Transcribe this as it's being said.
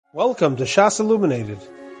Welcome to Shas Illuminated.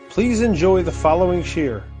 Please enjoy the following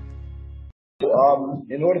shir.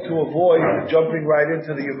 In order to avoid jumping right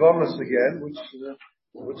into the Yevamos again, which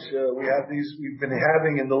we've been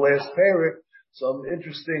having in the last parak, some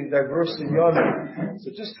interesting, diverse inyanim.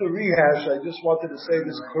 So just to rehash, I just wanted to say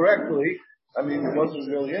this correctly. I mean, it wasn't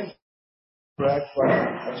really incorrect, but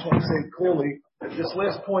I just want to say it clearly. This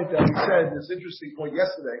last point that we said, this interesting point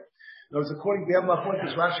yesterday, according to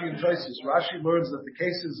Rashi and Tosfos, Rashi learns that the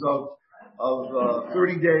cases of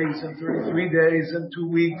 30 days and 33 days and 2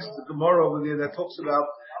 weeks, the Gemara over there that talks about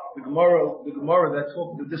the Gemara that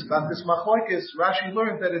talks about this machlokes, Rashi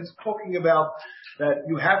learned that it's talking about that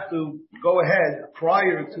you have to go ahead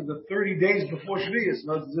prior to the 30 days before Shvius.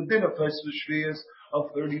 Now there's a din of Shvius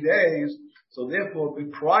of 30 days, so therefore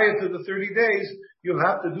prior to the 30 days you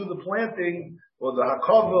have to do the planting or the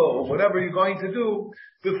hakava or whatever you're going to do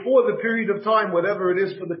before the period of time, whatever it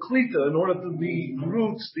is for the klita, in order to the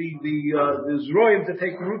roots, the zroim to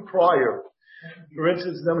take root prior. For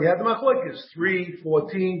instance, then we had the machlokes, 3,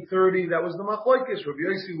 14, 30, that was the machlokes. Rabbi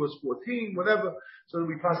Yossi was 14, whatever. So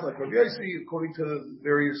we pass like Rabbi Yossi according to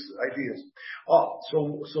various ideas.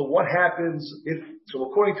 So what happens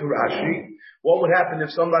according to Rashi, what would happen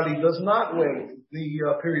if somebody does not wait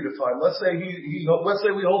the period of time? Let's say let's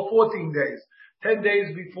say we hold 14 days. 10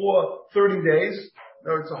 days before 30 days,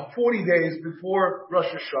 or it's 40 days before Rosh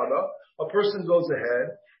Hashanah, a person goes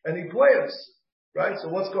ahead and he plants, right? So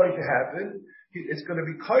what's going to happen? It's going to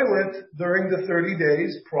be koilet during the 30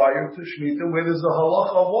 days prior to Shemitah, where there's a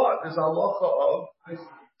halacha of what? There's a halacha of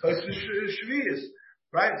Shvius,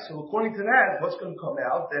 right? So according to that, what's going to come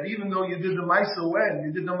out? That even though you did the Maisa when?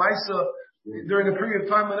 You did the Maisa during a period of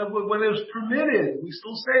time when it was permitted. We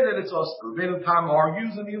still say that it's also. Rabbi Moshe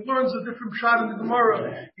argues and he learns a different shot in the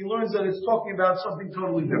Gemara. He learns that it's talking about something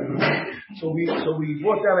totally different. So we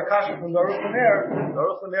brought down a kasha from the Aruch LaNer. The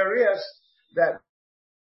Aruch LaNer asks that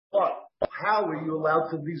how are you allowed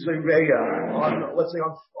to be Zayreya on, let's say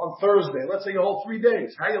on Thursday? Let's say you hold 3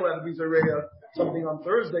 days. How are you allowed to be Zayreya something on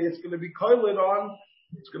Thursday? It's going to be koilet on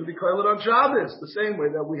Shabbos, the same way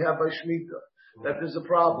that we have by Shemitah. That there's a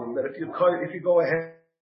problem, that if you go ahead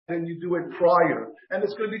and you do it prior, and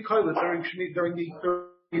it's going to be koilet during the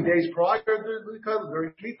 30 days prior,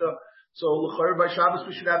 during Shemitah, so l'chayr by Shabbos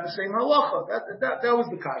we should have the same halacha. That was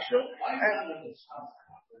the kasha.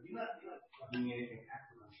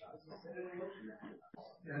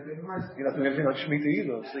 You're not doing anything on Shemitah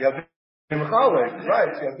either, so you have to be mechalek,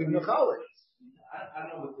 right? So you have to be mechalek.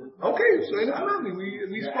 Okay, so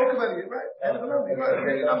we spoke about it, right?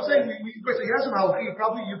 Right. I'm saying so he has a halakha. You're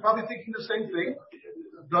probably thinking the same thing.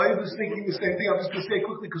 Dave is thinking the same thing. I'm just going to say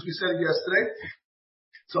quickly because we said it yesterday.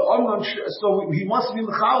 So he wants to be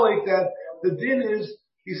mechalek that the din is.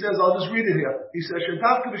 He says, I'll just read it here. He says,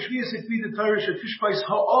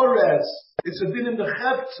 it's a din in the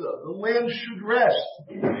cheptza. The land should rest.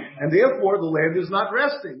 And therefore, the land is not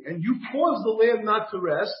resting. And you cause the land not to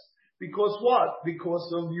rest because what?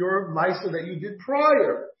 Because of your ma'isa that you did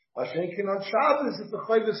prior. Hashenkin on Shabbos is the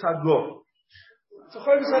chayvus haguf. It's a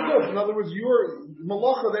chayvus haguf. In other words, your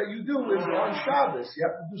malacha that you do is on Shabbos. You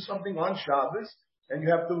have to do something on Shabbos. And you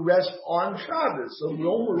have to rest on Shabbos. So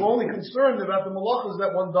we're only concerned about the malachas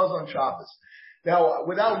that one does on Shabbos. Now,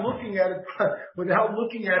 without looking at it, in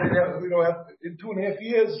 2.5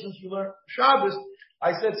 years since we learned Shabbos,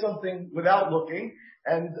 I said something without looking,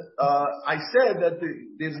 and I said that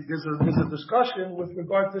there's a discussion with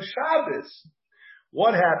regard to Shabbos.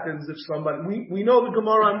 What happens if somebody? We know the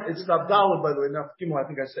Gemara. It's Daf Daled, by the way, not Gimel. I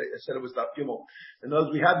think I said it was Daf Gimel. In other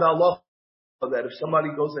words, we had the halacha that if somebody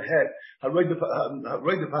goes ahead, right?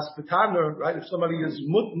 If somebody is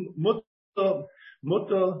mutta,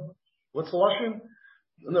 what's the lashon?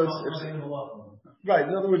 Right.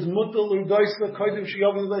 In other words, mutta l'udoisla kodim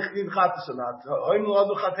sheyovim lechid chatasanat. Hoim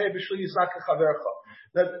l'adu chatei b'shul yisaka chavercha.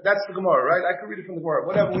 That's the Gemara, right? I can read it from the Gemara.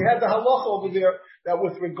 Whatever. We had the halacha over there that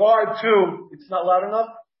with regard to, it's not loud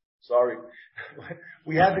enough? Sorry.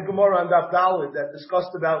 We had the Gemara on Daf Daled that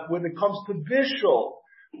discussed about when it comes to bishul.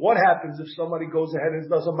 What happens if somebody goes ahead and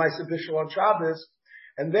does a ma'aseh bishul on Shabbos,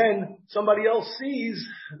 and then somebody else sees,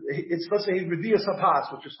 it's, let's say, Redias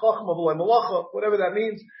HaPas, which is Chacham Avolai Malacha, whatever that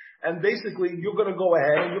means, and basically you're going to go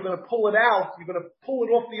ahead and you're going to pull it out, you're going to pull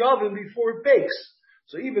it off the oven before it bakes.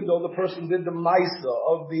 So even though the person did the ma'aseh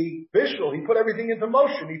of the bishul, he put everything into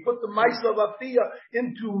motion, he put the ma'aseh of Afiyah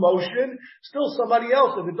into motion, still somebody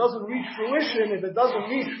else, if it doesn't reach fruition,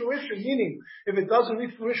 meaning, if it doesn't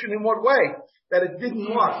reach fruition in what way? That it didn't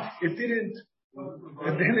what? It didn't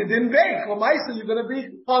bake. For Maisa, you're going to be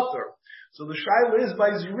potter. So the shaila is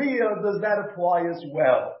by Zriya, does that apply as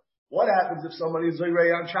well? What happens if somebody is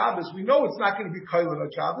Zoyrei on Shabbos? We know it's not going to be Koilin on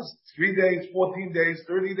Shabbos. It's 3 days, 14 days,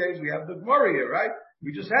 30 days. We have the Gemara here, right?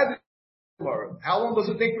 We just had the Gemara. How long does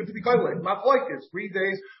it take for it to be Koilin? Not like this. 3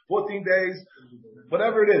 days, 14 days,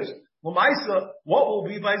 whatever it is. Lamaisa, what will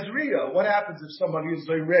be by Zriya? What happens if somebody is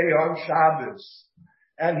Zoyrei on Shabbos?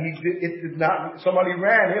 And somebody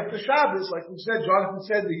ran after Shabbos, like we said, Jonathan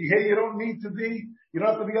said, hey, you don't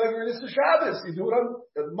have to be over this Shabbos. You do it on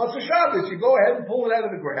Matzah Shabbos. You go ahead and pull it out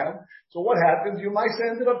of the ground. So what happens? Your mice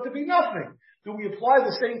ended up to be nothing. Do we apply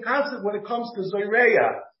the same concept when it comes to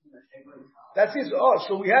Zoyreya? That's it.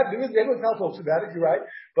 So we have, David talks about it, you're right.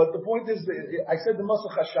 But the point is, I said the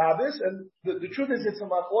Matzah Shabbos, and the truth is it's a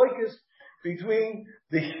machloikis between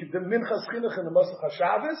the Minchas Chinuch and the Matzah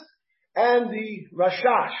Shabbos, and the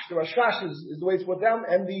Rashash. The Rashash is the way it's put down,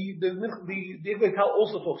 and the Igvei Tal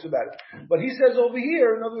also talks about it. But he says over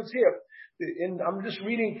here, in other words here, I'm just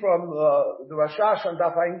reading from the Rashash on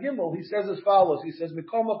Daf Ayin Gimel, he says as follows, he says,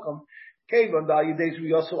 Mikomakom, Kevan da Yideis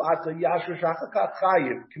Riyosu Ata Yashur Shachaka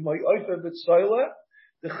Chayiv, Kimoy Oifer B'Tsoyle,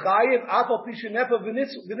 the Chayiv Apal Pishanepa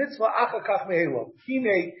V'nitzva Achakach Mehelom.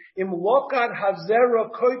 Hine, Im Lokan Hazera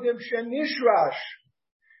Koidem Shenishrash,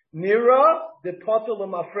 Nira, the potel of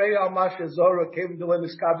Mafreya Amasha Zora came to him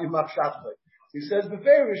Iskabi Machshavle. He says the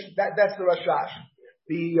Farish, that's the Rashash.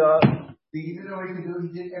 He did everything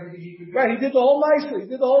he could do. Right, he did the whole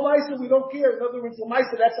Maisa. We don't care. In other words, the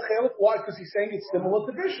Maisa, that's a chelik. Why? Because he's saying it's similar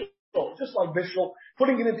to Bishul. Just like Bishul,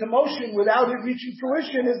 putting it into motion without it reaching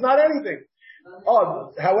fruition is not anything.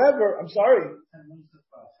 However, I'm sorry.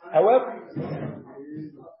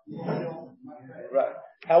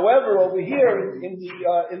 However, over here in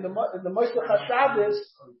the Moshe HaShabbos,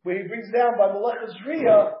 where he brings down by Melech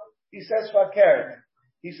Zriya, he says Fakir.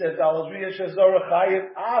 He says Al Zriya Shazora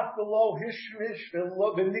Chayiv Af below Hishrish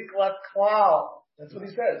V'Niklat Klal. That's what he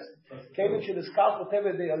says. Kevin Sheniskal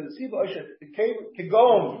Teve De Alisiva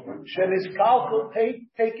Kegom Sheniskal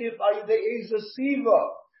Tekif Ayde Eza Siva.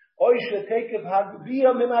 Oisha Tekif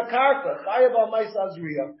Hagvia Minakarta Chayiv Al Ma'isa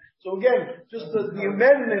Zriya. So again, just the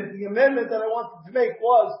amendment that I wanted to make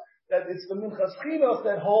was that it's the Minchas Chinuch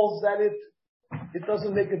that holds that it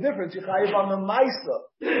doesn't make a difference. You chayiv on the Maisa,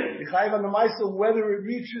 whether it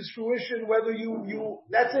reaches fruition, whether you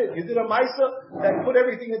that's it. You did a Maisa that put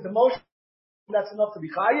everything into motion. That's enough to be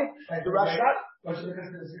chayiv. The Rashat, he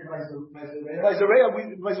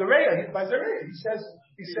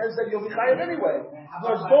says that you'll be chayiv anyway.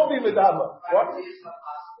 Don't be medama. What?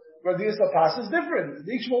 Radiyas Lapas is different.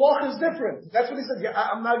 Each malach is different. That's what he said.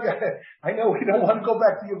 I know we don't want to go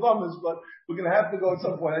back to Yevamos, but we're going to have to go at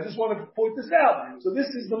some point. I just want to point this out. So this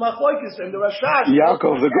is the Machlokes and the Rashash.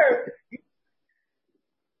 Yaakov,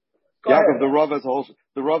 the Rav has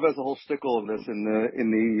a whole stickle of this in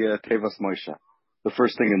the Tevas Moshe. The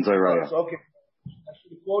first thing in Zairaya. Okay. I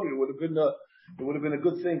should have quoted it. It would have been a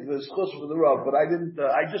good thing for the schus for the Rav, but I didn't.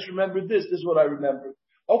 I just remembered this. This is what I remembered.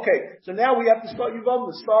 Okay, so now we have to start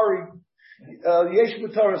Yevamos. Sorry, Yesh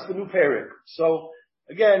Mutaris, the new parak. So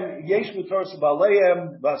again, Yesh Mutaris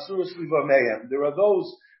Baleim, Basuris Livameim. There are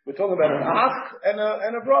those we're talking about an ach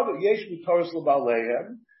and a brother. Yesh Mutaris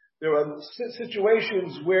Baleim. There are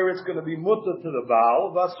situations where it's going to be mutter to the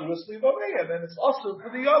Baal, Basuris Livameim, and it's also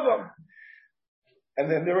for the other. And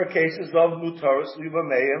then there are cases of Mutaris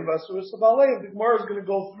Livameim, Basuris Baleim. The Gemara is going to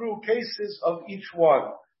go through cases of each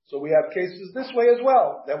one. So we have cases this way as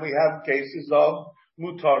well. Then we have cases of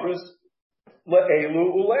mutaris le'elu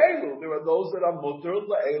u'le'elu. There are those that are mutar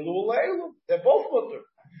le'elu u'le'elu. They're both mutar.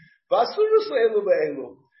 V'asurus le'elu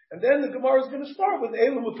le'elu. And then the Gemara is going to start with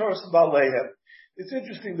elu mutaris ba'leihem. It's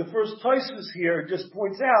interesting. The first Tosfos here just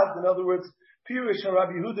points out, in other words, Pirush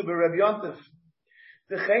Rabbi Yehuda beRabbi Yontif.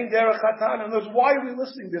 The Chein Derech Hatan. And why are we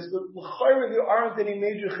listening to this? There aren't any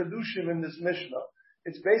major chedushim in this Mishnah.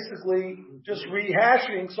 It's basically just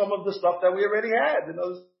rehashing some of the stuff that we already had. You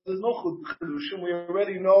know, there's no chedushim. We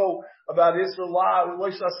already know about Israel.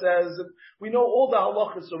 Loisa says, we know all the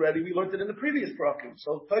halachas already. We learned it in the previous prakim.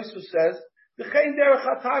 So Tosfos says, the Chein Derech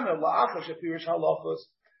Hatana la'achash apirish halachas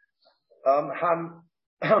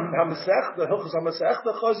hamesech the hilchos hamesech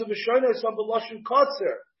the chazav v'shoynei some b'lashon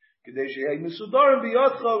kotzer k'dei sheyei mesudarim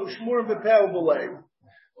b'yotcha u'shmurim b'peh u'b'leiv.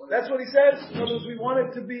 That's what he says. In other words, we want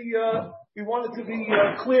it to be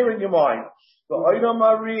clear in your mind. The Oina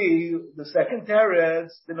Mari, the second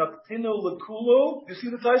teretz, the Naktinu Lekulu. You see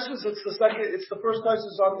the Tosfos? It's the first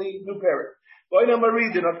Tosfos on the new parak. The Oina Mari,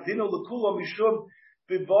 the Naktinu Lekulu Mishum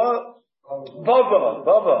Bava,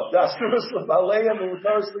 the Asuras Lebaleihem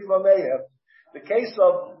Umutaris Livamehem. The case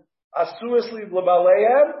of Asuras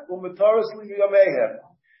Lebaleihem Umutaris Livamehem.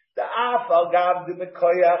 The Af Al Gav the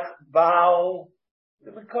Mekoyach Baal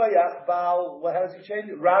The B'koyach, Baal, what has he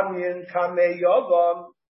changed? Ramyin, Kamei,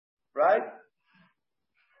 Yovam, right?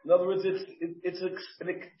 In other words, it's a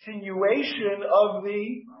continuation of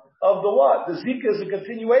the what? The Zika is a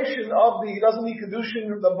continuation of he doesn't need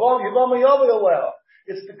Kedushin, the Baal, Yevamos Yovel.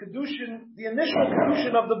 It's the Kedushin, the initial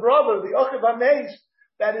Kedushin of the brother, the Achiv HaMeis,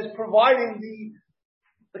 that is providing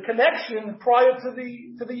the connection prior to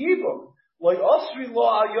the Yibum.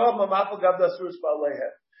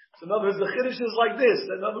 So in other words, the Chiddush is like this.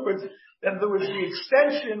 In other words, the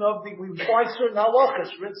extension of we find certain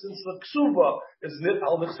halachas. For instance, the ksuba is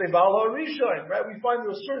right? We find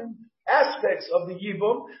there are certain aspects of the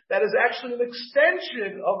Yibum that is actually an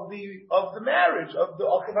extension of the marriage, of the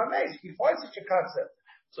Achiv HaMeis. We find such a concept.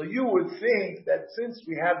 So you would think that since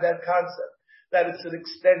we have that concept, that it's an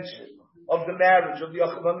extension of the marriage of the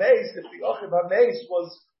Achiv HaMeis, if the Achiv HaMeis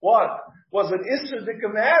was what? Was an Isser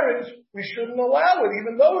marriage, we shouldn't allow it,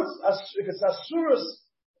 even though if it's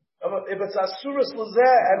Asuras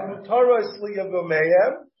Lazeh and Mutaros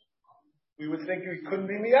Liyavomeyem, we would think it couldn't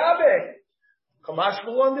be Miyabe. Kamash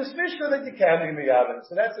on this Mishnah that you can be Miyabe.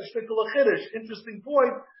 So that's a shtickle of Chiddush. Interesting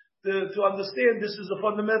point to understand. This is a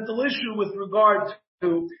fundamental issue with regard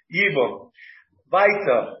to Yibum.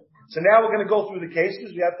 Vaita. So now we're going to go through the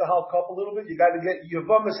cases. We have to help up a little bit. You got to get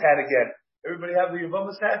Yevamos hat again. Everybody have the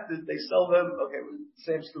Yevamos hat? Did they sell them? Okay,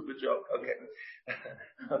 same stupid joke. Okay.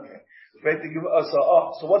 Okay.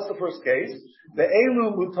 So what's the first case? The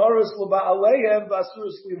Elu Mutaris L'Ba'alehem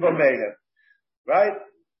V'Asuris L'Vamehem. Right?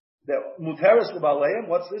 The Mutaris L'Ba'alehem,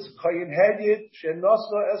 what's this? Koyin Hedyet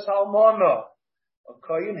Shenosna Es Almana. A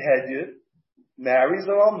Koyin Hedyet marries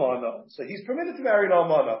an Almana. So he's permitted to marry an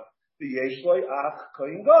Almana. The Yeshloi Ach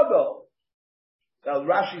Koyin Gadol. Now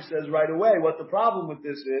Rashi says right away what the problem with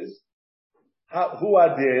this is. Who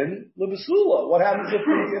adin lebesula? What happens if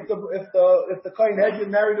the kohen hedyet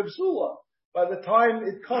married a besula? By the time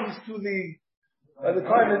it comes to by the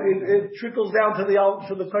time it trickles down to the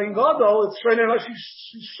kohen gadol, it's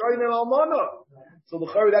she's shayne almana. So the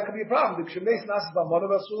that could be a problem. The kshemes nasas almana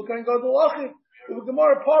besula kohen gadol achim. The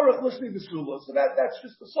Gemara parach listening besula. So that's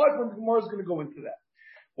just a side one. The Gemara is going to go into that.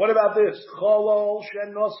 What about this? Cholol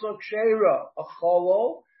shenosok sheira, a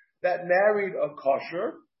cholol that married a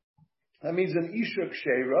kosher. That means an Isha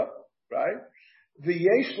Kshera, right? The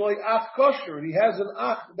Yeshloi Ach Kosher. And he has an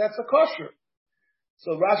Ach that's a kosher.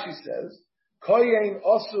 So Rashi says, Koyen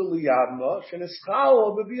Osur Liyadma,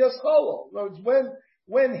 Sheneschalo B'Bias Cholol. In other words,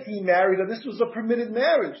 when he married, and this was a permitted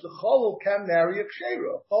marriage, the Cholol can marry a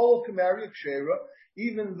Kshera. Cholol can marry a Kshera,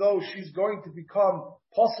 even though she's going to become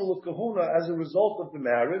Posel of Kahuna as a result of the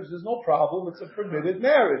marriage. There's no problem. It's a permitted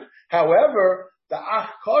marriage. However, the Ach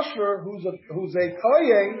Kosher, who's a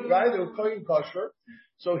Kohen, right? A Kohen Kosher.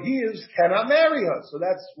 So he cannot marry her. So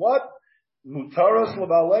that's what? Mutaros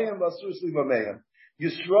L'Baleim V'Asuros L'Vameim.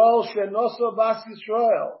 Yisrael Shenosa Bas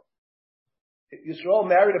Yisrael. Yisrael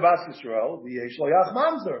married a Bas Yisrael, the Yeshloyach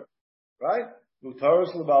Mamzer. Right?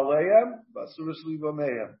 Mutaros L'Baleim V'Asuros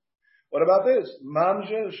L'Vameim. What about this?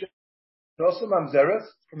 Mamzer Shenosa Mamzeres,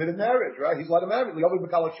 permitted marriage, right? He's allowed to marry. L'Yovi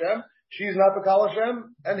B'Kal Hashem. She's not B'Kal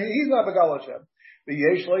Hashem, and he's not B'Kal Hashem. The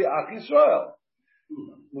Yeshloi Ach Yisrael.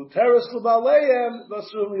 Muteris L'Baleim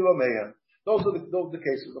V'Asur L'Vameim. Those are the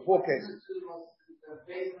cases, the four cases.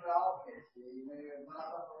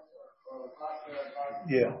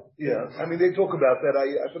 Yeah. I mean, they talk about that.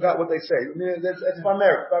 I forgot what they say. I mean, that's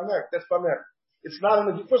Bamer. That's Bamer. It's not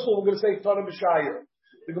in the, first of all, we're going to say Tana B'Shayir.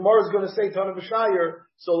 The Gemara is going to say Tana B'Shayir,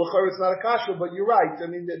 so l'chor it's not a kasha, but you're right. I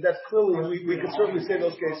mean, that's clearly, we could certainly say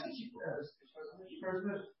those cases.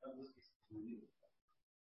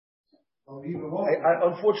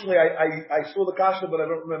 Unfortunately, I saw the kasha, but I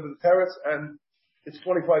don't remember the teretz, and it's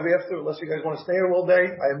 25 after, unless you guys want to stay here all day.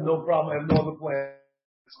 I have no problem. I have no other plan.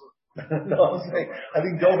 No, I'm saying, I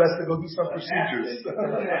think Dov has to go do some procedures.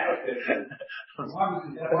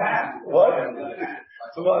 What?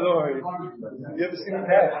 So, don't worry. You ever seen him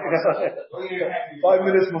have? 5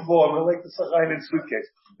 minutes before, I'm going to like the Sachayin in suitcase.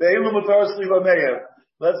 The Eilu Mutaros L'Vameim.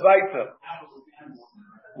 Let's weiter.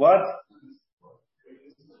 What?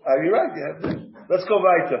 You're right, yeah. Let's go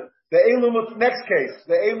weiter. The Eilu, next case.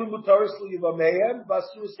 The Eilu Mutaros L'Vameim,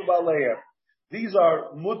 V'Asuros L'Baleim. These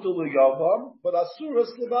are mutul yavam, but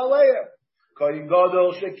asuras lebaleim. Kohen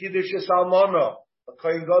gadol shekidush es almana. A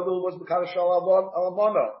kohen gadol was b'kadash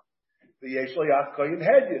almana. The yeshlo yach kohen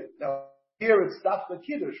hedyet. Now here it stops the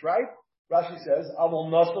kiddush, right? Rashi says amal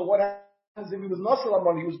nasal. What happens if he was nasal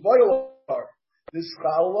almana? He was boiler. This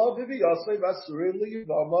challah v'viyasei v'asurim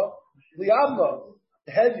liyavama liyamma.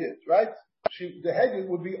 The hedyet, right? The hedyet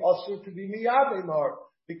would be asur to be miyavimar.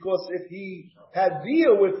 Because if he had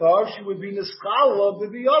Bia with her, she would be Niskala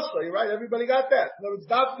B'Biyasa. You're right, everybody got that. No, it's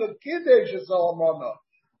not the Kiddush Salamana,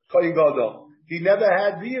 Kohen Gadol. He never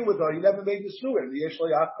had Bia with her, he never made the Suin. The Yesh Lo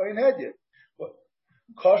Yach Kohen Hedyot.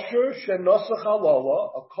 Kosher Shenosa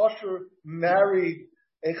Chalala, a kosher married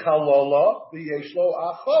a Chalala, the Yesh Lo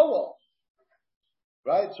Achala.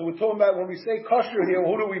 Right? So we're talking about, when we say kosher here,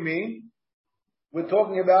 who do we mean? We're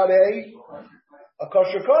talking about a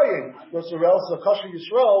kosher kohen. Because or else a kosher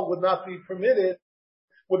Yisrael would be permitted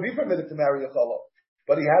to marry a chalal.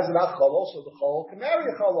 But he has an achalal, so the chalal can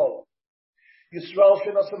marry a chalal. Yisrael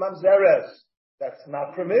shenos mamzeres. That's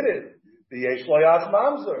not permitted. The yesh lo yach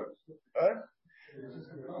mamzer. Right?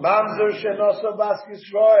 Mamzer shenos bas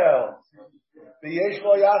Yisrael. The yesh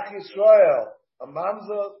lo yach Yisrael. A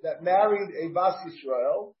mamzer that married a bas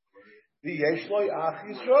Yisrael. The yesh lo ach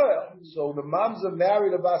Yisrael. So the mamzer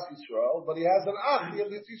married a bas Yisrael, but he has an ach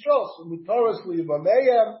Yisrael. So mutaros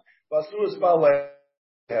li'yivameyem, basuras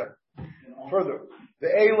ba'leihem. Further, the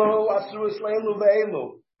elu asuras le'elu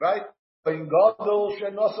ve'elu, right? Kohen gadol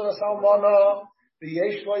shenosar salmana, the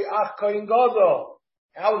yesh lo ach kohen gadol.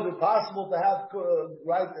 How is it possible to have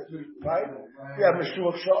right? We have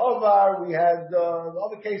Meshuach Sha'avar. We had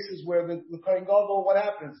other cases where the kohen gadol. What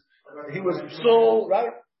happens? He was sold,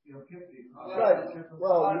 right? Right.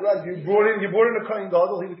 Well, you're right. You brought in a kohen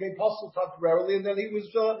gadol. He became apostle temporarily, and then he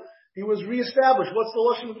was reestablished. What's the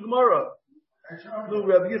lashon of the Gemara? No,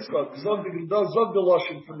 Rabbi Yitzchak. Zog the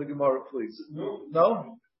lashon from the Gemara, please.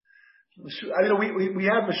 No. I mean, we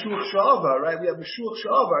have Meshuach Sha'avar, right? We have Meshuach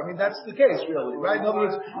Sha'avar. I mean, that's the case, really, right? In other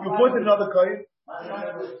words, you appoint another kohen.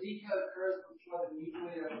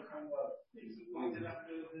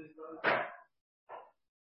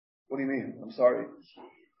 What do you mean? I'm sorry.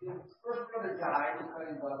 His first brother died,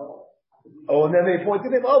 oh, and then they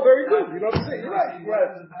appointed him. Oh, very good. You know what I'm saying? You're right.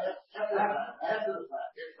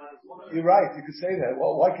 You're right. You could say that.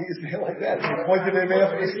 Well, why can't you say it like that? They appointed him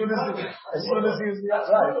after, as soon as he was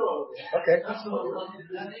right. Okay.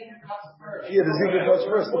 Yeah, the Zikr comes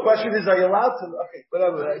first. The question is, are you allowed to? Okay,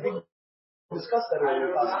 whatever. I think we discussed that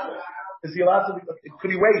earlier. Is he allowed to?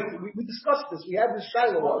 Could he wait? We discussed this. We had this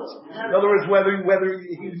shiloh once. In other words, whether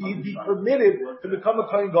he'd be permitted to become a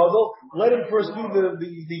kohen gadol, let him first do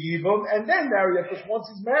the yibum and then marry her. Because once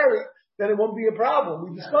he's married, then it won't be a problem.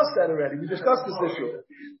 We discussed that already. We discussed this issue.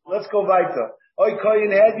 Let's go weiter. Oy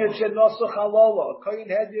kohen hedyot shenosa chalala. Kohen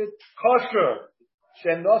hedyot kosher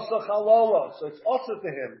shenosa chalala. So it's also to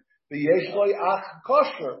him. The yesh lo ach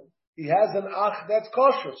kosher. He has an ach that's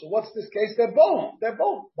kosher. So what's this case? They're both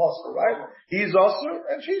kosher, right? He's osir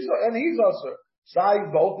and he's osir. Sai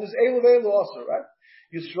both is elu ve'elu osir, right?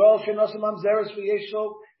 Yisrael shenos mamzeres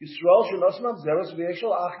v'yeshol. Yisrael shenos mamzeres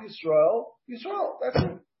v'yeshol ach Yisrael. That's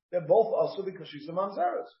it. They're both osir because she's a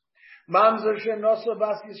mamzeres. Mamzer shenos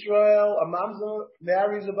bas Yisrael. A mamzer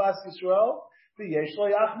marries a bas Yisrael.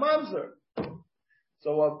 V'yeshol ach mamzer.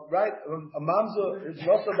 So, right, a mamzer is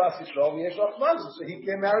nosa bas Yisrael, v'yeshach mamzer, so he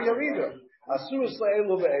can marry her either. Asuras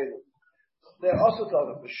le'elu ve'elu. They're also told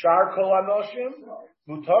them, v'shar kol anoshim,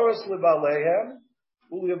 mutaras le'baleihem,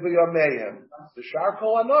 u'le'v'yamehem. V'shar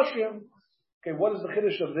kol anoshim, okay, what is the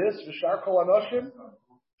chiddush of this? V'shar kol anoshim?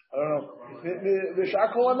 I don't know. V'shar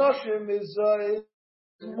kol anoshim is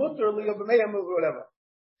mutar le'yamehem or whatever.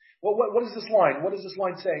 What is this line? What is this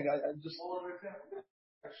line saying?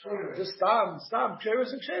 Just stop,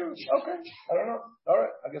 Ksheris and Ksheris. Okay, I don't know. All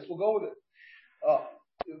right, I guess we'll go with it.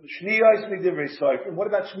 Shniya is midivrei soifrim. What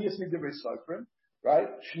about Shniya is midivrei soifrim? Right?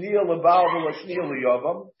 Shniya lebal v'lo Shniya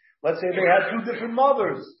liyavam. Let's say they had two different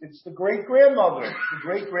mothers. It's the great grandmother. The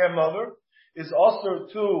great grandmother is also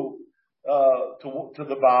to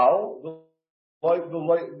the Baal,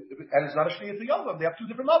 and it's not a Shniya to Yavam. They have two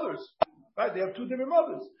different mothers. Right? They have two different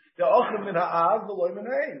mothers. They're ochim min ha'av v'lo min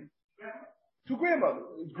ha'im. Two grandmother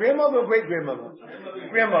or great grandmother?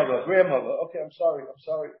 Grandmother. Okay, I'm sorry.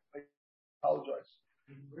 I apologize.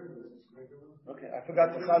 Okay, I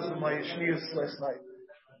forgot to chazan my shniyos last night.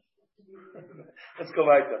 Let's go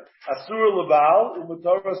right there. Asura lebal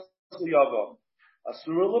u'mutaras liyavam.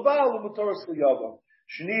 Asura lebal u'mutaras liyavam.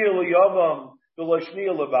 Shniya liyavam v'lo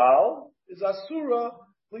shniya lebal is asura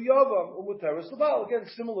liyavam u'mutaras lebal. Again,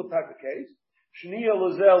 similar type of case. Shniya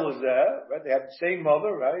lazel, right? They have the same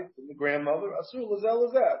mother, right? And the grandmother. Asur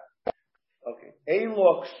lazel. Okay. Ein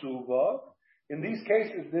lo ksuba. In these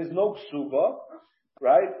cases, there's no ksuba,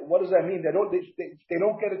 right? What does that mean? They don't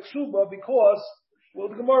get a ksuba because, well,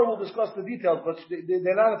 the Gemara will discuss the details, but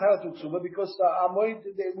they're not entitled to ksuba because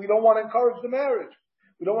we don't want to encourage the marriage.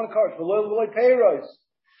 We don't want to encourage. We'll pay rise.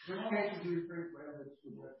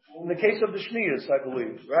 In the case of the shniyas, I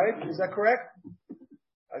believe, right? Is that correct?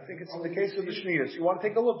 I think it's in the case of the Shniyas. You want to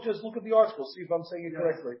take a look? Just look at the article. See if I'm saying it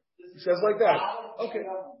correctly. It says like that. Okay.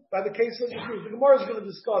 By the case of the Shniyas, the Gemara is going to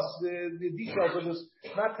discuss the details of this.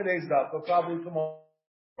 Not today's daf, but probably tomorrow.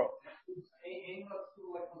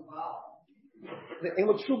 The Ein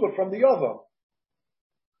L'Ksuba from the Yavam.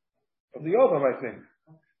 From the Yavam, I think.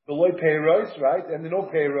 The loy peiros, right? And the no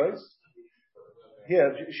peiros.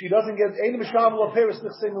 Yeah, she doesn't get Ein Mishav Lo Peiros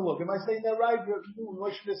Nechsein Look. Am I saying that right?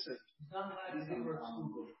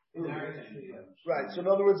 Right. So in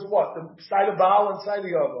other words, what? The side of Baal and side of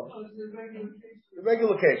Yavam. The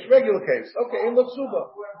regular case. Okay. Ein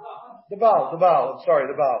L'Ksuba. The Baal. I'm sorry,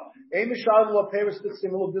 the Baal. Ein Mishav Lo Peiros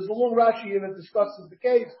Nechsein Look. There's a long Rashi here that discusses the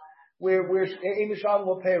case where Ein Mishav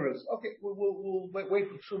Lo Peiros. Okay, we'll wait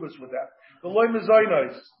for Ksubas with that. The loy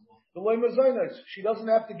mezainos. She doesn't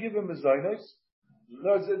have to give him mezainos.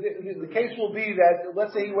 No, the case will be that,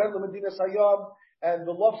 let's say he went to Medina Sayyam, and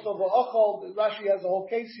the loves of Achal, Rashi has a whole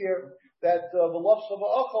case here, that the loves of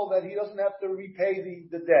Achal, that he doesn't have to repay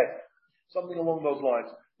the debt. Something along those lines.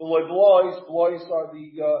 The loy blois are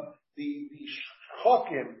the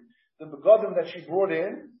shchokim, the begadim that she brought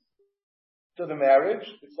in to the marriage.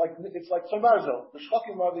 It's like Samarzel. The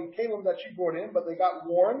shchokim are the kalim that she brought in, but they got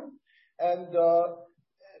worn, and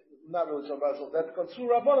not really Samarzel. That Katsur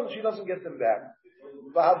Rabbanim, she doesn't get them back.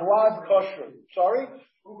 V'hadwad kosher. Sorry?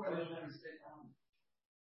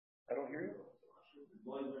 I don't hear you.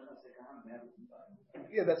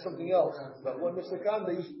 Yeah, that's something else. But when Mr. Khan,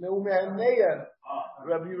 they used Neumehan Neyan.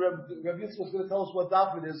 Rabbi Yitzchak was going to tell us what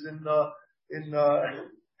daf it is in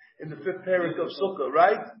the fifth parak of Sukkah,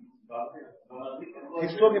 right?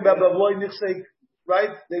 He's talking about the Avoy Nichsei,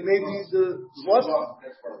 right? They made the what?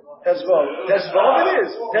 Tesvo it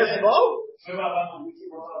is. Tesvo?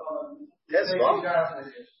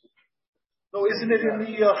 No, isn't it in the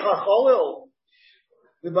Chacholil?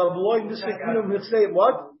 The Avoy Nichsei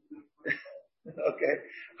what? Okay.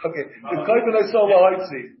 The Kaifin I saw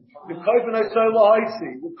lahaitzi. The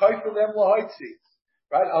Kaifin them lahaitzi.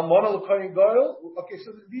 Right? Almana l'koyin gadol. Okay, so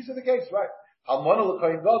these are the cases, right? Almana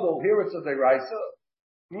l'koyin gadol. Here it's a deraisa.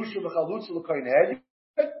 Grusha v'chalutza l'koyin hedi.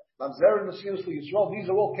 Mamzer and Nasius l'Yisrael. These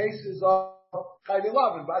are all cases of Chayei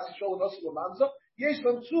Lav and Basi Shol and Osu l'Mamza. Yesh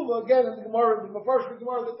lam tzuva again in the Gemara, the Mefarsh the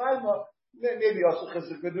Gemara, the Taima. Maybe also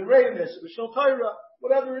chesed v'derayim, Shol Torah,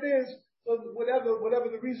 whatever it is. So whatever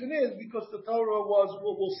the reason is, because the Torah was,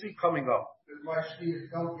 we'll see coming up.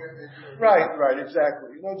 Right,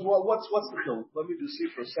 exactly. You know, what's the film? Let me just see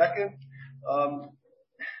for a second.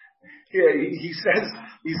 Here, he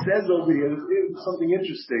says over here, something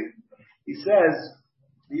interesting. He has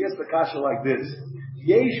the kasha like this.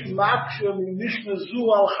 Yesh maksha min Mishnah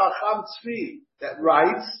zu al chacham tzvi, that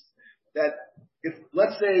writes that if,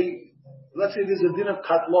 let's say there's a din of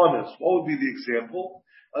katlonis, what would be the example?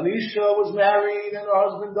 Anisha was married and her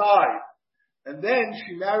husband died. And then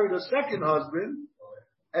she married a second husband,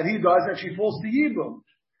 and he dies and she falls to Yibum.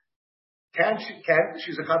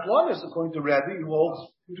 She's a katlanis according to Rabbi, who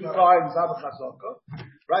holds 2 times Abba Chazaka.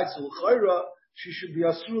 Right, so l'chayra, she should be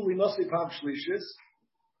asur linasi pam shlishis.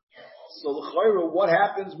 So l'chayra, what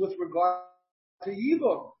happens with regard to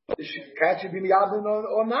Yibum? Can she be miyabin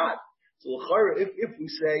or not? So l'chayra, if we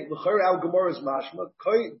say, l'chayra al Gemara is mashma,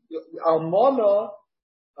 almana,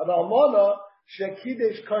 an almana,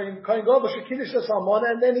 shekidish kain gova shekidish as almana,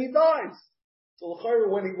 and then he dies. So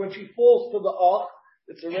when she falls to the ach,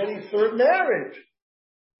 it's already 3rd marriage.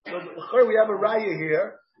 So we have a raya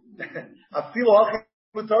here. So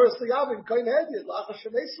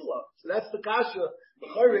that's the kasha.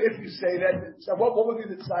 If you say that, so what would be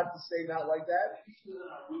the tzad to say not like that?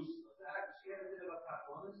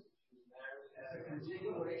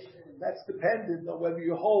 That's dependent on whether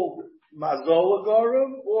you hold Mazol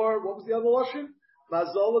Agarim or what was the other lashon?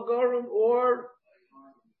 Mazol Agarim or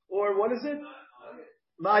what is it?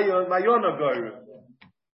 Mayon Agarim.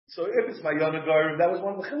 So if it's Mayon Agarim, that was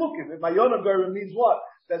one of the chilukim. If Mayon Agarim means what?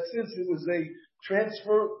 That since it was a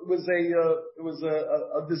transfer, it was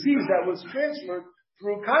a disease that was transferred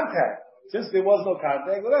through contact. Since there was no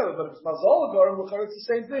contact, whatever. But if it's Mazol Agarim, it's the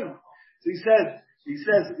same thing. So he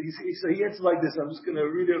answers like this. I'm just going to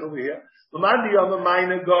read it over here.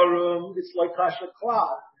 It's like Kasha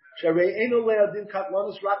Klal.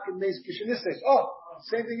 Oh,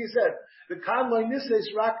 same thing he said. The Kanlai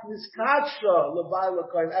Nises Rak Niskatsha Levaila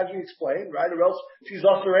Kohen, as we explained, right? Or else she's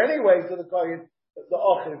offered anyway to the Kohen, the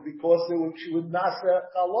Ochiv, because she would Nasa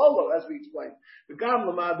Kalolo, as we explained. The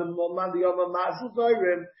Gamla Mandiyama Mazel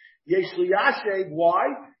Doirim, Yesh Liyashed,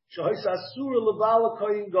 why? Shahis Asura Levaila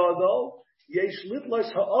Kohen Gadol. Yesh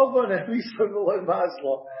litlos ha'ovan and v'loy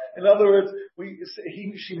maslo. In other words,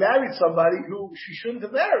 she married somebody who she shouldn't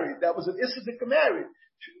have married. That was an Issachar married.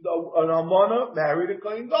 An Almana married a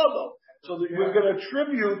Kohen Gadol. So we're going to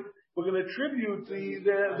attribute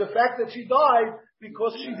the fact that she died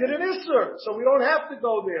because she did an Isser. So we don't have to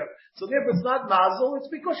go there. So therefore it's not Mazel, it's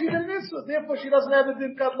because she did an Isser. Therefore she doesn't have the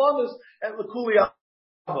Din Katlanis and L'Kuli Ava.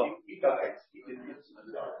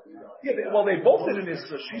 Yeah, they both did an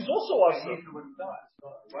Isser. She's also Asa.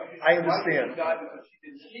 I understand.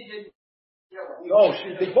 No,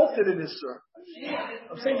 they both did an Isser.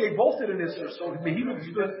 I'm saying they both did an Isser. So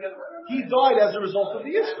he died as a result of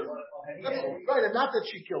the Isser. That's all. Right, and not that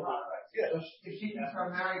she killed him. Yeah. If she got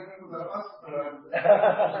married to us,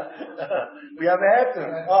 we have a happen.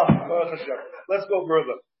 Let's go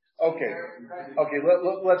further. Okay.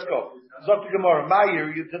 Let's go. Zok Gemara.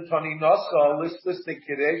 Ma'ir Yitatani Nasa listing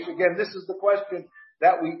Kiddush. Again, this is the question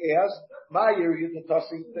that we asked. Ma'ir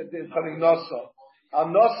Yitatani Nasa.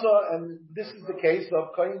 Nasa, and this is the case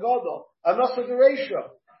of Kohen Gadol. Nasa Geresha.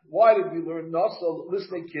 Why did we learn Nasa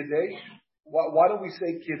listening Kiddush? Why don't we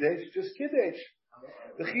say Kiddush? Just Kiddush.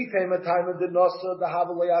 Now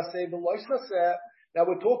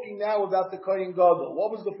we're talking now about the Kohen Gadol.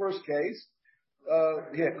 What was the first case?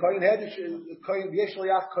 Kohen Hedish, Yesh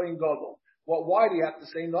Liach Kohen Gadol. Why do you have to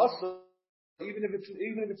say Nasa? Even if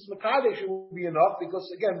it's Makadesh, it will be enough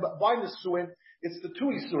because again, by Nisuin, it's the two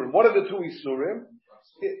Isurim. What are the two Isurim?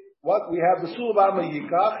 We have the Sul Bama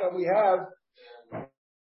Yikach, and we have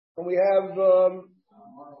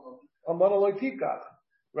Amana Loitikach,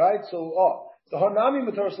 right? So, the Hanami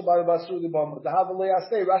Matar Sabaya Basur the Bama, the Havalei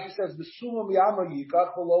Asay, Rashi says, the Sumam Yama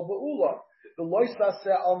Yikach below Ba'ula, the Loisa Se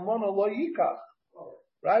Almana Loikach,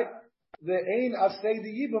 right? The Ein Asay the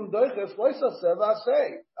Yibam Doiches Loisa Se Vasay,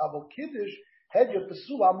 Aval Kiddush, Hedja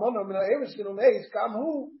Pesul Almana Mina Erisin Umeis,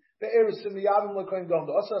 Kamhu, the Erisin Yavim Lokoin Gom,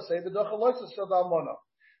 the Osa say, the Docha Loisa Se Almana.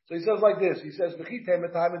 So he says like this, he says, V'chitem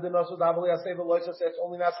etam in the Nosu, the Havalei Asay Veloisa Se, it's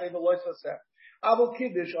only not say Veloisa Se. Aval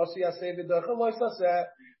Kiddush, Osi Asay V'docha Loisa Se,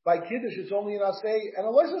 by Kiddush, it's only an Asay and a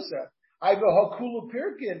Loisa Se. I have a Hakulu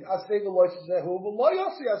Pirkin, Asay Veloisa Se, who Veloy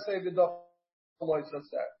Osi Asay V'docha Loisa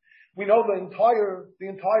Se. We know the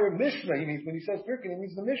entire Mishnah, he means, when he says Pirkin, he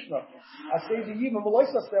means the Mishnah. Asay V'yim,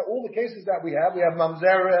 Veloisa Se, all the cases that we have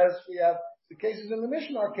Mamzeres, we have the cases in the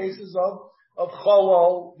Mishnah are cases of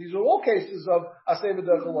Cholol. These are all cases of Asay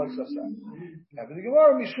V'docha Loisa Se. Now, the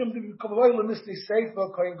Gemara Mishum Kavoy Lemisni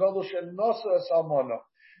Seifa Kohen Gadol Shen Nosa Es Almana.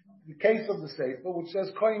 The case of the Seifa, which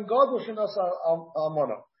says Kohen Gadol Shen Nosa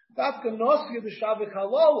Almana. Dafka Nosia the Shavik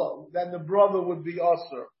Halala, then the brother would be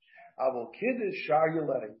Aser. Avol Kiddush Shar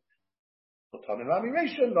Yelei. Totanim Rami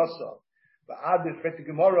Reisha Nosa. Ba'ad the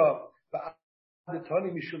Gemara. Ba'ad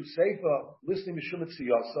Tani Mishum Seifa listening Mishum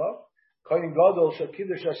Tziyasa. Kohen Gadol Shel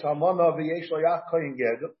Kiddush Es Almana v'Yesh Loyach Kohen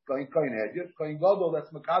Hedyot. Kohen Gadol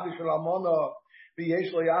that's Makadosh Shel Almana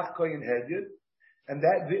v'Yesh Loyach Kohen Hedyot. And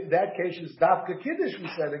that case is Dafka Kiddush. We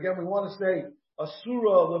said again. We want to say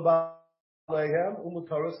Asura Lebaleihem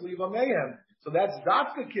Umutaras Levamehem. So that's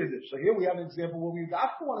Dafka Kiddush. So here we have an example where we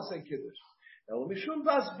Dafka want to say Kiddush. Now Mishum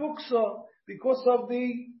Vas Buksa because of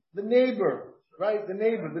the neighbor, right? The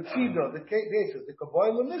neighbor, the Tzida, the case, the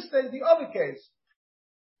Kavoy Lemiste, the other case.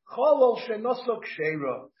 Cholol shenosok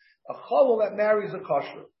sheira, a cholol that marries a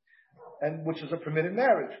kosher, and which is a permitted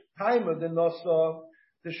marriage. Taima the nosa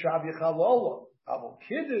the shavi chalola. Avol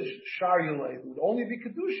kiddush sharyulei would only be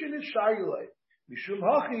kedushin is sharyulei. Mishum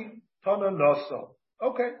hachi tana nosa.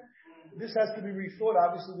 Okay, this has to be rethought.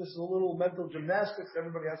 Obviously, this is a little mental gymnastics.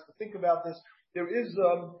 Everybody has to think about this. There is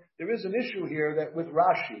an issue here that with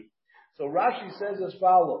Rashi. So Rashi says as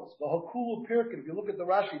follows: the hakulu pirkin. If you look at the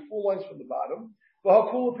Rashi, 4 lines from the bottom.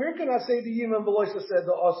 V'hakulu pirkin asay the yimam v'loisa said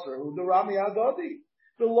the aser who the rami adadi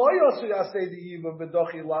the loyosay asay the yimam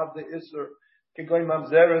v'dochi lav the iser kegoy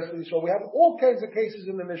mamzeres. So we have all kinds of cases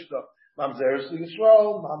in the Mishnah: mamzeres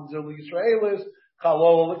l'Yisrael, mamzer l'Yisraelis,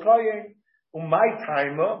 chalol l'koyin, umay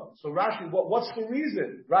taima. So Rashi, what's the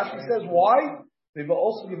reason? Rashi says why they will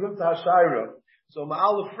also give him to Hashira. So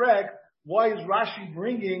ma'al frek. Why is Rashi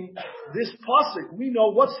bringing this pasuk? We know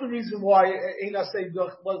what's the reason why Ein Asay is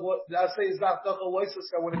not Dachal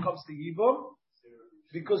Loisa when it comes to Yivam,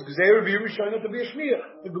 because Gzeir B'Yim Rishonah to be a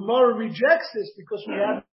Shmiya. The Gemara rejects this because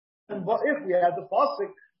if we had the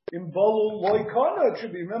pasuk in Balu Loikana, it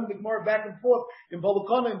should be. Remember the Gemara back and forth in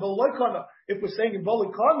Balukana and Balu Loikana. If we're saying in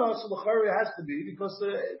Balukana, so the Chari has to be because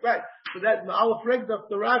right. So that Ma'alef Regdach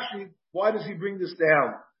the Rashi. Why does he bring this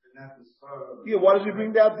down? Yeah, why does he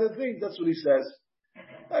bring down the thing? That's what he says.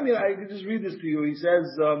 I mean, I can just read this to you. He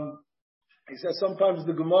says sometimes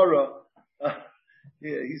the Gemara,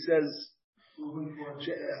 he says,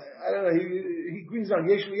 I don't know. He agrees on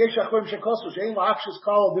Yesh Achrim Shekosu. Shein La'achshis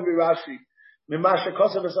Kal Divi Rashi. Why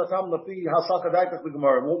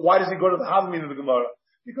does he go to the Havamina of the Gemara?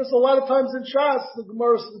 Because a lot of times in Shas, the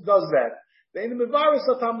Gemara does that. This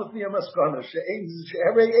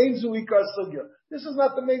is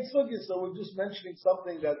not the main sugya, so we're just mentioning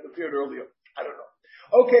something that appeared earlier. I don't know.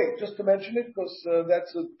 Okay, just to mention it, because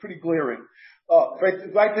that's pretty glaring.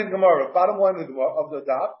 Right in Gemara, bottom line of the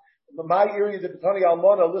dot. My area, the Ketani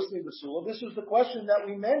Almana, listening to Sula. This was the question that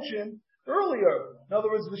we mentioned earlier. In other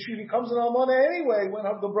words, she becomes an Almana anyway when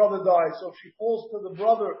the brother dies. So if she falls to the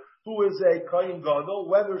brother who is a Kohen Gadol,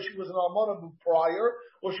 whether she was an Almana prior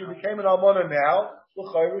or she became an Almana now,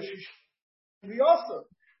 she should be also.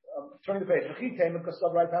 Turning the page.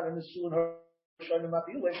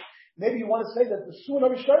 Maybe you want to say that the Suan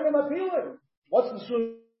Rishonim Apilim. What's the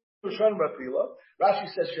Suan Rishonim Apilim? Rashi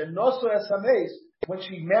says, Shenoso Esames, when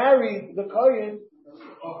she married the Kohen,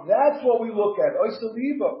 that's what we look at. Oysa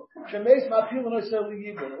liba. Shemes ma'apil and oysa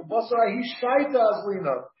liba. Ubasara hi shaita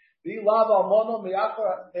azlina. Bi lav almono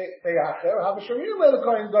me'acher havasharim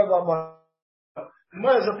le'lekoyin gav almono.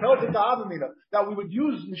 As a pelted to Avamina, that we would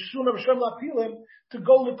use Nishun of Hashem Lapilim to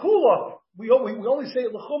go Lekula. We only say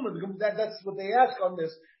Lechumah. That's what they ask on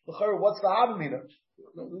this. What's the Avamina?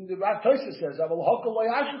 The Tosis says, but what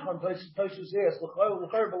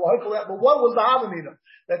was the Havamina?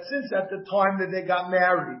 That since at the time that they got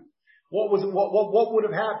married, what would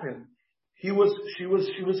have happened? She was a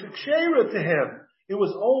kshera to him. It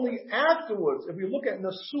was only afterwards. If you look at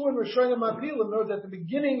Nasuin Rishonim Apilim, know that at the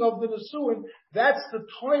beginning of the Nasuin, that's the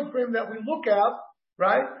time frame that we look at,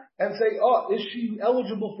 right? And say, is she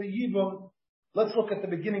eligible for Yibum? Let's look at the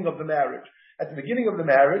beginning of the marriage. At the beginning of the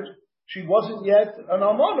marriage, she wasn't yet an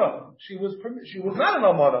almana. She was not an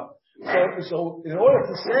almana. So in order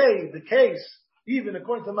to say the case, even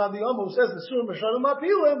according to Madiyama, who says the Surim Rishonim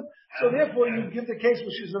Apilim, so therefore you give the case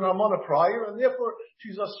where she's an almana prior, and therefore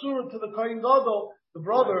she's a surah to the Kohen Gadol, the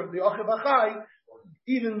brother, the Achiv Achai,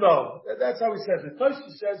 even though that's how he says it.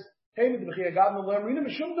 Tosfos says, right, the lawyer mean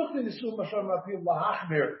Mishum Duchni, the Surim Rishonim Apilim,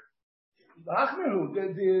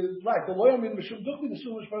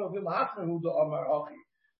 Lahachmer, who the Amar Hachi.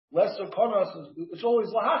 Lesser Konas, it's always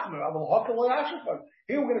Lahachmer.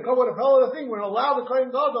 Here we're going to cover the fellow thing. We're going to allow the Kohen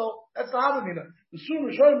Gadol. That's the Havamina. The Surim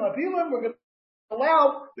Rishonim Apilim, we're going to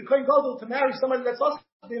allow the Kohen Gadol to marry somebody that's us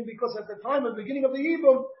him because at the time of the beginning of the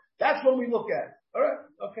Yibum, that's when we look at. All right,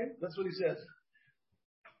 okay, that's what he says.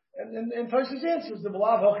 And Tosfos answers the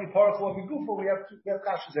Malav Hachi Parach Lo Migufa. We have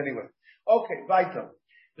kashas anyway. Okay, weiter.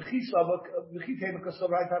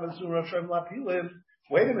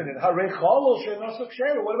 Wait a minute. What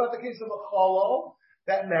about the case of a chalal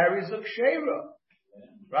that marries a kshera?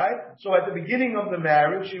 Right? So at the beginning of the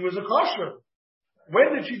marriage, she was a kosher.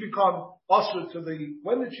 When did she become usher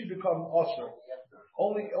when did she become usher?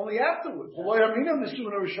 Only afterwards.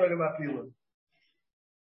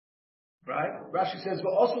 Right? Rashi says,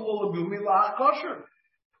 but also lulagumi la'ach kosher.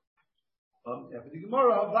 After the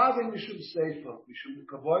Gemara, havavim mishum seifa. Mishum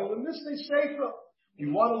kavoy l'misnei seifa.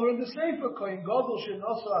 You want to learn the Sefer, Kohen Gadol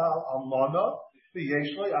shenasa almana,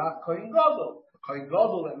 v'yesh le'ach Kohen Gadol. A Kohen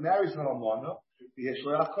Gadol that marries an almana, v'yesh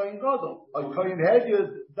le'ach Kohen Gadol. A Kohen Hedyot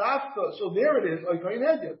dafka, so there it is, a Kohen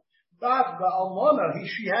Hedyot. Dafka almana,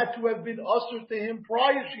 she had to have been ushered to him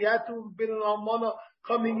prior, she had to have been an almana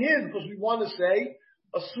coming in, because we want to say,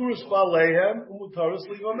 Asuris ba'leihem, umutaris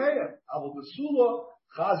livamehem. Avol besula,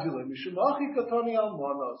 chazile, mishumachi katani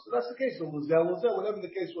almana. So that's the case, so Lazel, whatever the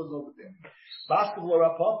case was over there. If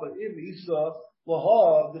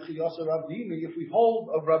we hold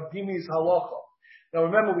of Rabdimi's halacha. Now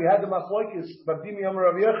remember, we had the machlokes, Rabdimi Amar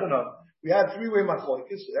Rav Yechanan. We had three-way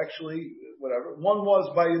machlokes, actually, whatever. One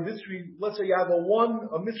was by a mitzri, let's say you have a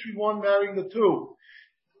mitzri one marrying a two.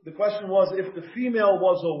 The question was, if the female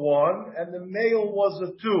was a one and the male was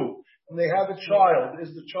a two, and they have a child,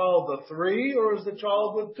 is the child a three or is the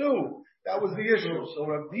child a two? That was the issue. So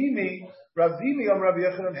Rabdimi on Rabbi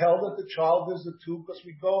Yechanan held that the child is a two because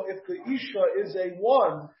we go, if the Isha is a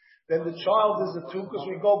one, then the child is a two because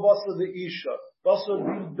we go Basa the Isha. Basa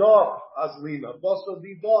Dida Azlina.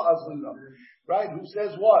 Right? Who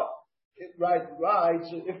says what? Right.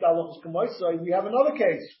 So if the Allah is Kamoisa, we have another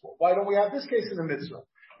case. Why don't we have this case in the mitzvah?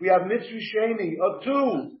 We have mitzvah sheni, a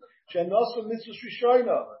two. Shenasa mitzvah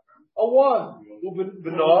shishayna. A one.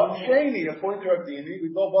 B'na sheni. According to Rabdimi, we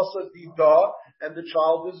go Basa Dida, and the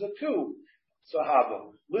child is a two.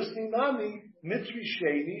 Sahaba. Listening nami, mitzri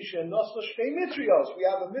sheni, shenasa shtei mitrios. We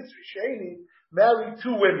have a mitzri sheni, married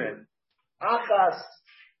two women. Achas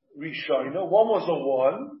rishayna, one was a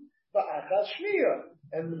one, but achas shniya,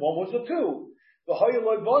 and one was a two. The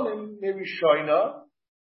Hayaloi Bonim Mirishayna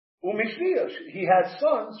Umishniya. He had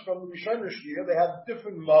sons from Rishayna Shniya. They had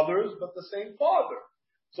different mothers, but the same father.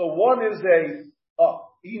 So one is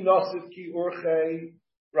Inosit Ki Urche,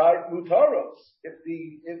 right? Mutaros.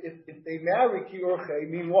 If they marry Ki Urche,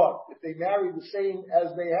 mean what? If they marry the same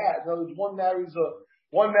as they had. In other words, one marries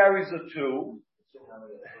a two,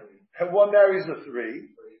 and one marries a three.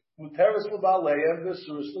 Muteris l'balehem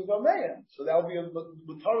v'suris l'vamehem. So that would be a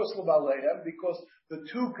muteris l'balehem because the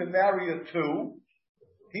two can marry a two.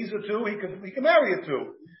 He's a two. He can marry a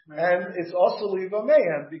two, and it's also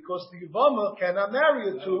l'vamehem because the Yevama cannot marry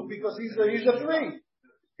a two because he's a three.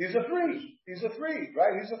 He's a three,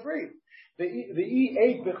 right? He's a three. The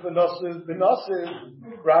E8 b'nosiv,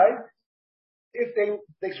 right? If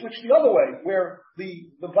they switch the other way, where the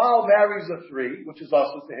Baal marries a three, which is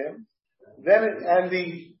also to him, then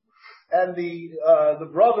the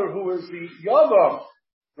brother who is the Yavam,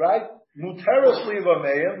 right? Muteris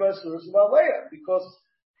livameim v'asuris l'aleim, because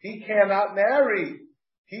he cannot marry.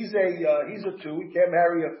 He's a two. He can't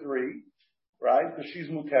marry a three, right? Because she's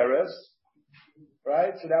muteris,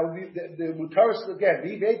 right? So that would be the muteris again.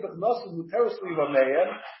 The eight b'chnosim muteris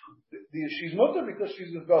livameim. She's mutter because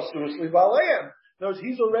she's v'asuris l'aleim. In other words,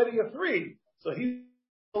 he's already a three, so he's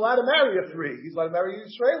allowed to marry a three. He's allowed to marry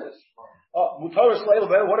Yisraelis. Mutaris leil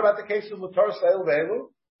velu. What about the case of mutaris leil velu?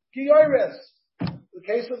 Giyores. The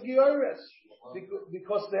case of Giyores.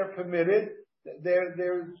 Because they're permitted, they're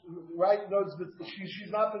right. In other words,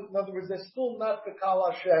 she's not. In other words, they're still not the Kal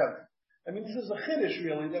Hashem. I mean, this is a chiddush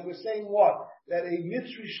really that we're saying what that a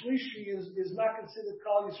mitzri shlishi is not considered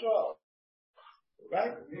Kal Yisrael,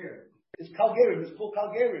 right? It's Kal Gerim. It's full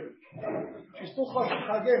Kal Gerim. She's still Choshev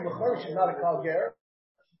Kal Gerim. B'chor, she's not a Kal Gerim.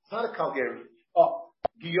 It's not a Kal Gerim.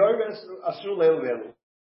 Giyorves asur leil velu.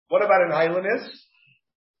 What about an islandess?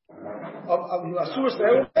 Asur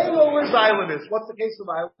leil velu is islandess. What's the case of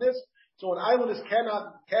islandess? So an islandess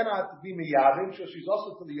cannot be miyavim, so she's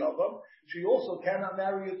also to the Yavam. She also cannot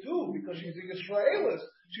marry a two because she's a Yisraelis.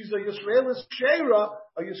 She's a Yisraelis Sheira.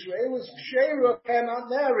 A Yisraelis Sheira cannot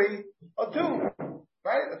marry a two.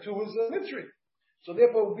 Right? A two is a Mitzri. So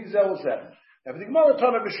therefore it would be Zelzeh. Now the Gemara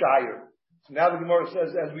Tana B'Shayir. So now the Gemara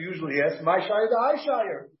says, as we usually ask, my shire the high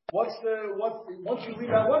shire. Once you leave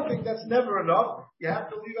out one thing, that's never enough. You have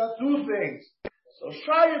to leave out two things. So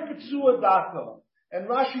shire Pitsua Daka. And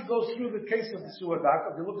Rashi goes through the case of Pitsua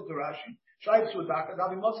Daka. If you look at the Rashi, shire Pitsua Daka,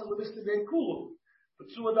 Rabbi Moshe Levisted Ben Kulu.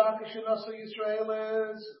 Pitsua Daka Shenasa Yisrael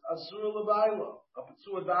is Asur Levaila. A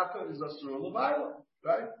Pitsua Daka is Asur Levaila.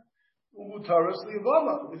 Right? Umutaras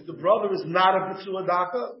Liyavama. If the brother is not a Pitsua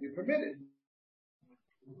Daka, you're permitted.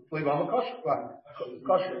 Right?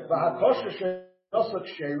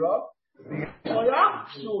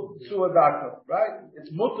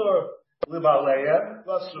 It's mutter libaleim,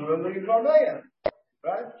 vasura livameim.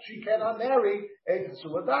 Right? She cannot marry a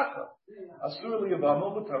Pitsua Daka. Asura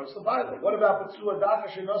liyavama mutaras levaila. What about Pitsua Daka?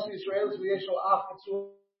 Shenosi Yisraelis v'yeshol ach Pitsua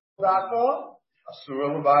Daka. Asura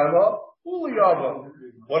levaila uliyava.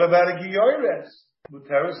 What about a Giyores?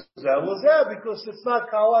 Mutaras zelazeh because it's not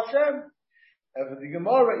Kal Hashem. And for the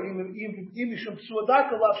Gemara, even Mishum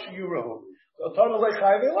Psuadaka Lav Shiyurahu. So Tana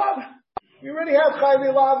Chayve Lavin. We already have Chayve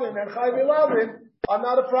Lavin, and Chayve Lavin are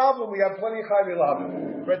not a problem. We have plenty of Chayve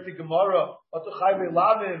Lavin. Read the Gemara, Oto Chayve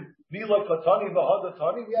Lavin, Mila Katani,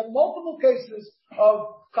 Vahadatani. We have multiple cases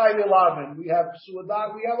of Chayve Lavin. We have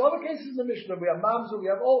Psuadaka, we have other cases in the Mishnah. We have Mamza, we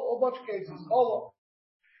have a whole bunch of cases.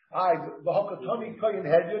 Vahakatani Koyin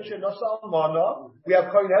Hedyot Shenasa Almana. We have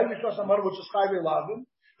Koyin Hedyot Shenasa Almana, which is Chayve Lavin.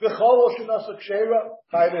 V'chol shenasa kshera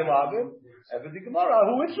chayve lavin. And the Gemara,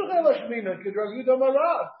 who is Shechel Hashmina? Kid Rabbi Yehuda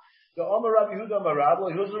Marab. The Omer Rabbi Yehuda Marab,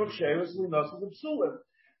 Lehuzar Kshera is Linasa L'Psulim.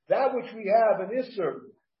 That which we have in Isser,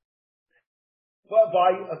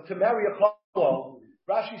 to marry a chol,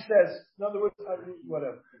 Rashi says, in other words,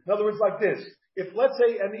 whatever. In other words, like this: if let's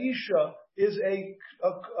say an isha is a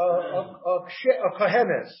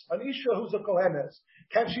kohenes, an isha who's a kohenes,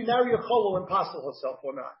 can she marry a cholol and passel herself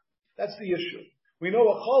or not? That's the issue. We know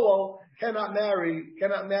a cholol cannot marry. A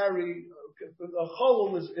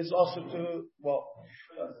cholol is also to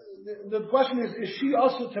the question is she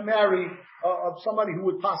also to marry somebody who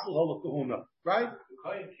would passel hol kahuna, right? The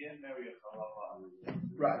kohen can't marry a cholol.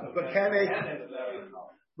 Right, but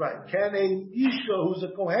can a isha who's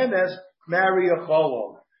a kohenes marry a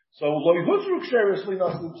cholol? So lo yhuzru ksheres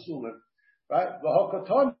linas l'psulim, right?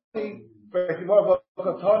 V'hakatani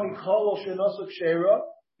cholol shenasa kshera.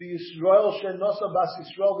 The Israel Shenasa Bas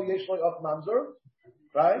Yisrael v'Yeshloi of Mamzer,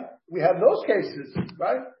 right? We have those cases,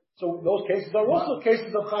 right? So those cases are also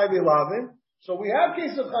cases of Chayve Lavin. So we have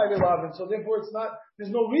cases of Chayve Lavin. So therefore, there's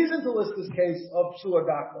no reason to list this case of Psua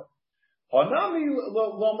Daka. Hanami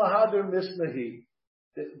lo mahader misnahi.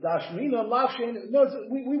 Dashmina lashin. No,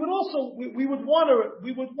 we would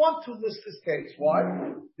want to list this case. Why?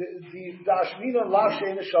 The Dashmina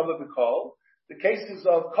lashin shava b'kol. The cases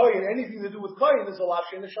of koyin, anything to do with koyin is a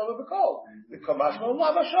lashin shava b'kol. The kamashma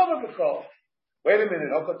lava shava b'kol. Wait a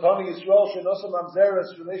minute. Okatoni Yisrael shenosam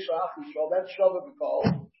amzeres v'neisha ach Yisrael. That's shava b'kol,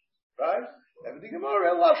 right? Everything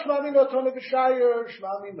Gemara,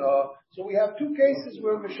 so we have two cases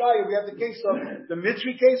where Mishayir, we have the case of the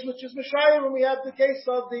Mitri case, which is Mishayir, and we have the case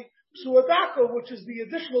of the Psuadako, which is the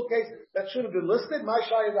additional case that should have been listed. My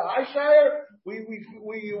Shire, the High Shire, we're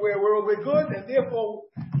good, and therefore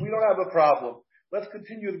we don't have a problem. Let's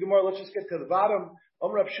continue the Gemara. Let's just get to the bottom.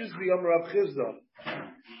 Amrab Shizri, Amrab Chizda.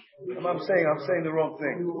 I'm saying the wrong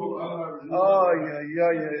thing. Oh,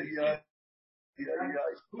 yeah.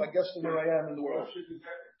 I guess where I am in the world.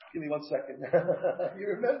 Give me 1 second. You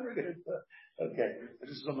remembered it. Okay.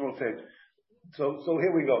 This is on the wrong page. So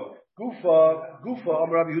here we go. Gufa,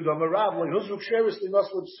 Rabbi Yehuda, Marav, Huzruk Sheris,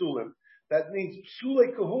 Linoslim Psulim. That means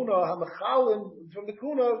Psule Kahuna, Hamachalim, from the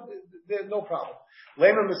Kuna, there's no problem.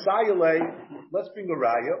 Lema Messiah lay, let's bring a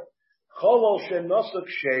raya. Cholol Shenosuk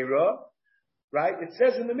Sheira. Right? It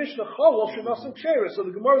says in the Mishnah, Cholol Shenosuk Sheira. So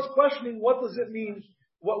the Gemara is questioning, what does it mean?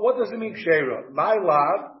 What does it mean, Sheira? My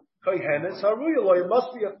love, Kohenes Haruyalo. It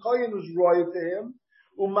must be a Kohen who's royal to him.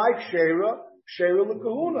 Umayk Sheira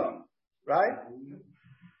L'Kahuna. Right?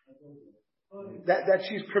 That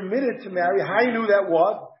she's permitted to marry. How you knew that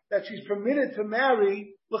what? That she's permitted to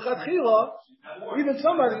marry L'Chatchila, even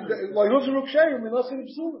somebody, like Huzaruk Sheira, Minasim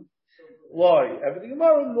Psulim. Loi. Everything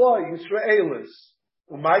Gemara, Loi. Yisraelis.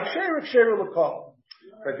 Umayk Sheira L'Kahuna.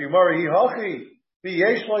 But the Gemara, Hihachi,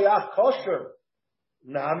 V'yesh Loyach Kosher.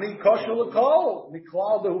 Nami kosher l'kol,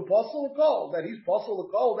 miklal dehu posel l'kol. That he's posel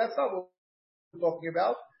l'kol. That's not what we're talking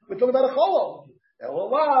about. We're talking about a cholol.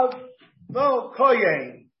 Elolav, no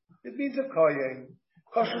koyen. It means a koyen.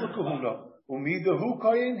 Kosher l'kahuna. Umi dehu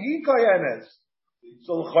koyen, he koyenes.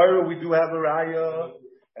 So l'chayra we do have a raya.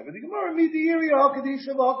 Everything Gemara midiyiri hakadis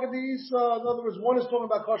and hakadis. In other words, one is talking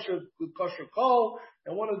about kosher kol,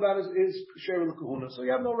 and one of that is kosher l'kahuna. So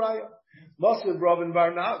you have no raya. Moshe Rabbi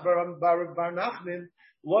Bar Nachman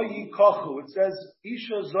lo yikachu. It says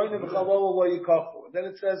Isha zoyne v'chalol lo yikachu. And then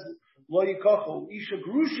it says lo yikachu. Isha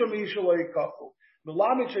grusha meisha lo yikachu.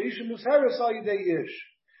 Melamid sheisha musheres al yidei ish.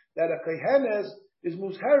 That a kohenes is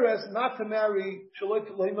musheres not to marry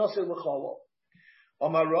shaloi nosei l'chalol.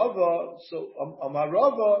 Amarava. So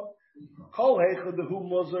Amarava kol heicha dehu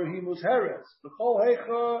muzar he musheres. The kol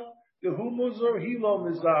heicha dehu muzar he lo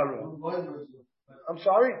mizara. I'm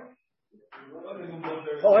sorry. So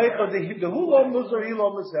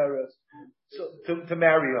to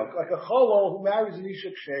marry her, like a cholol who marries an isha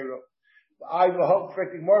kshera.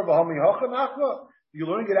 You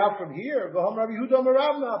learn it out from here. Rabbi Yehuda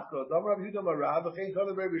Marav nafka. Rabbi Yehuda Marav. V'chein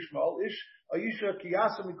tana Rabbi Shmuel. Ish ayisha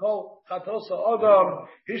kiyasa mikol chatosa adam.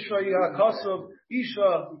 Isha yakasav isha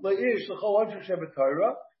leish l'chol ansher shebetayra.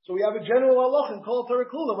 So we have a general halach in kol Torah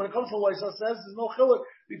klula. When it comes to Loisa says there's no chiluk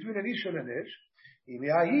between an isha and an ish. That's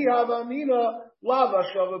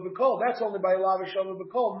only by lava shava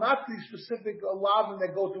b'kol, not the specific lavin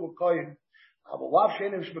that go to a kohen.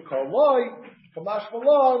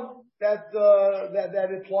 That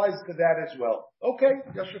applies to that as well. Okay,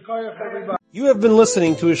 everybody. You have been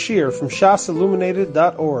listening to a shiur from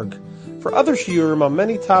shasilluminated.org. For other shiurim on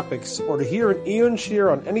many topics, or to hear an Eon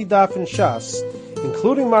shiur on any daf in Shas,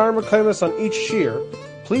 including Mara Mekaymas on each shiur,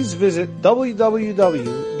 please visit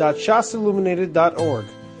www.shasilluminated.org.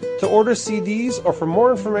 To order CDs or for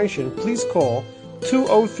more information, please call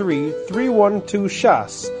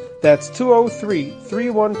 203-312-SHAS. That's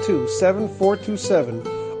 203-312-7427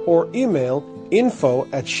 or email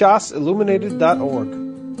info@shasilluminated.org.